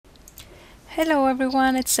Hello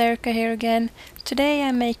everyone, it's Erica here again. Today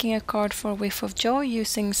I'm making a card for Whiff of Joy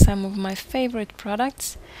using some of my favorite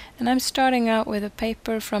products, and I'm starting out with a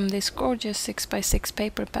paper from this gorgeous 6x6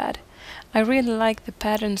 paper pad. I really like the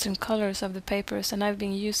patterns and colors of the papers, and I've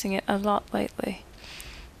been using it a lot lately.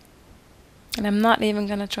 And I'm not even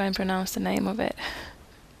gonna try and pronounce the name of it.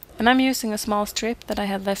 And I'm using a small strip that I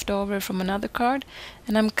had left over from another card,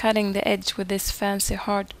 and I'm cutting the edge with this fancy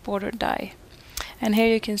heart border die. And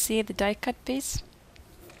here you can see the die cut piece.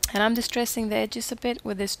 And I'm distressing the edges a bit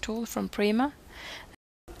with this tool from Prima.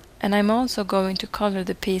 And I'm also going to color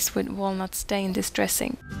the piece with walnut stain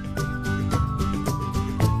distressing.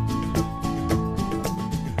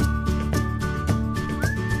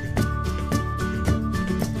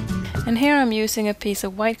 And here I'm using a piece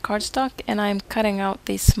of white cardstock and I'm cutting out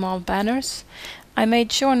these small banners. I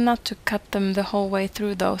made sure not to cut them the whole way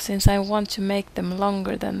through though, since I want to make them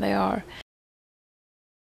longer than they are.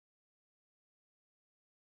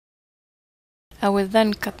 I will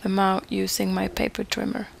then cut them out using my paper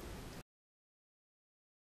trimmer.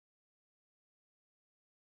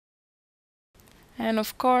 And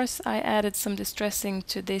of course I added some distressing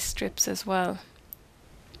to these strips as well.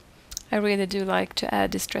 I really do like to add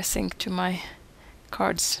distressing to my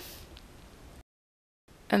cards.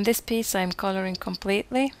 And this piece I'm coloring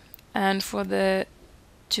completely, and for the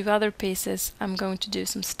two other pieces I'm going to do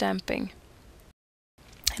some stamping.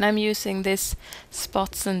 And I'm using this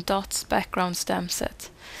spots and dots background stamp set.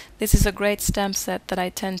 This is a great stamp set that I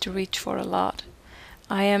tend to reach for a lot.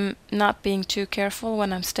 I am not being too careful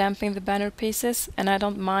when I'm stamping the banner pieces, and I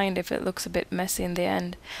don't mind if it looks a bit messy in the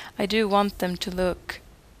end. I do want them to look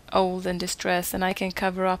old and distressed, and I can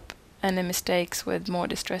cover up any mistakes with more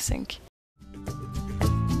distressing.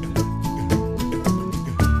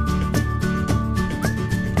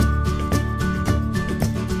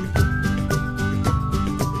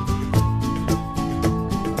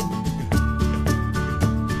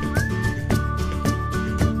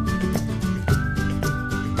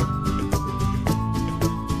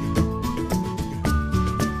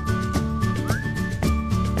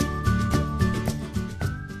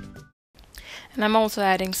 And I'm also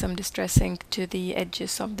adding some distressing to the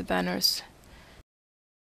edges of the banners.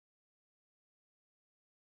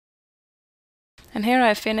 And here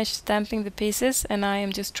I finished stamping the pieces and I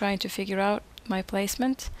am just trying to figure out my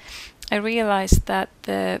placement. I realized that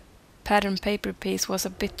the pattern paper piece was a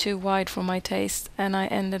bit too wide for my taste and I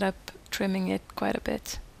ended up trimming it quite a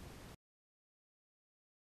bit.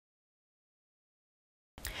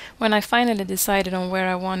 When I finally decided on where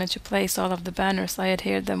I wanted to place all of the banners, I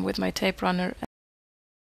adhered them with my tape runner.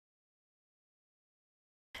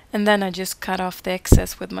 And then I just cut off the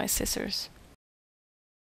excess with my scissors.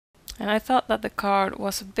 And I thought that the card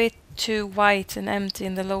was a bit too white and empty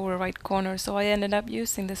in the lower right corner, so I ended up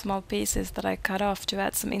using the small pieces that I cut off to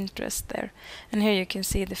add some interest there. And here you can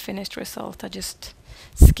see the finished result. I just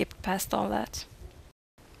skipped past all that.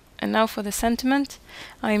 And now for the sentiment,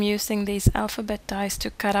 I am using these alphabet dies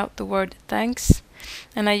to cut out the word thanks,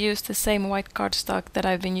 and I use the same white cardstock that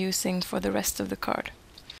I've been using for the rest of the card.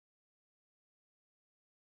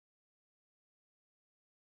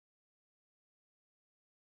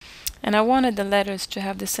 And I wanted the letters to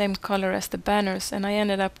have the same color as the banners, and I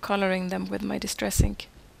ended up coloring them with my distress ink.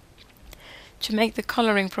 To make the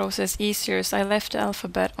coloring process easier, I left the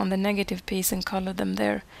alphabet on the negative piece and colored them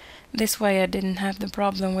there. This way I didn't have the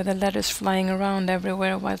problem with the letters flying around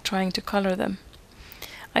everywhere while trying to color them.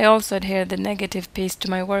 I also adhered the negative piece to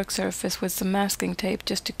my work surface with some masking tape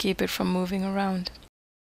just to keep it from moving around.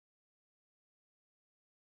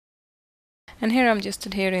 And here I'm just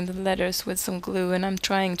adhering the letters with some glue, and I'm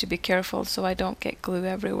trying to be careful so I don't get glue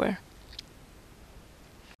everywhere.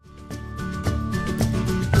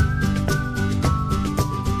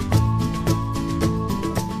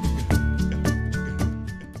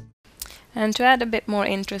 And to add a bit more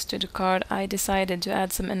interest to the card, I decided to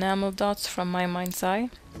add some enamel dots from my mind's eye.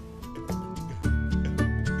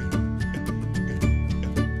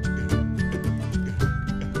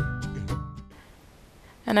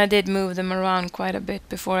 And I did move them around quite a bit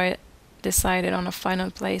before I decided on a final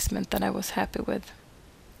placement that I was happy with.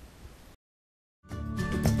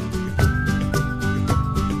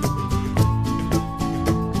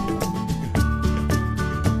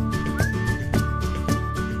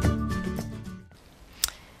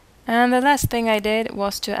 And the last thing I did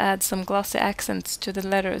was to add some glossy accents to the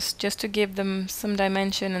letters, just to give them some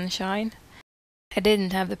dimension and shine. I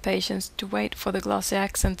didn't have the patience to wait for the glossy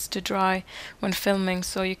accents to dry when filming,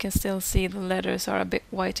 so you can still see the letters are a bit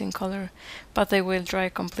white in color, but they will dry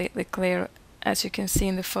completely clear, as you can see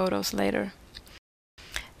in the photos later.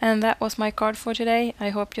 And that was my card for today. I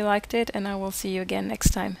hope you liked it, and I will see you again next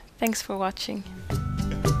time. Thanks for watching.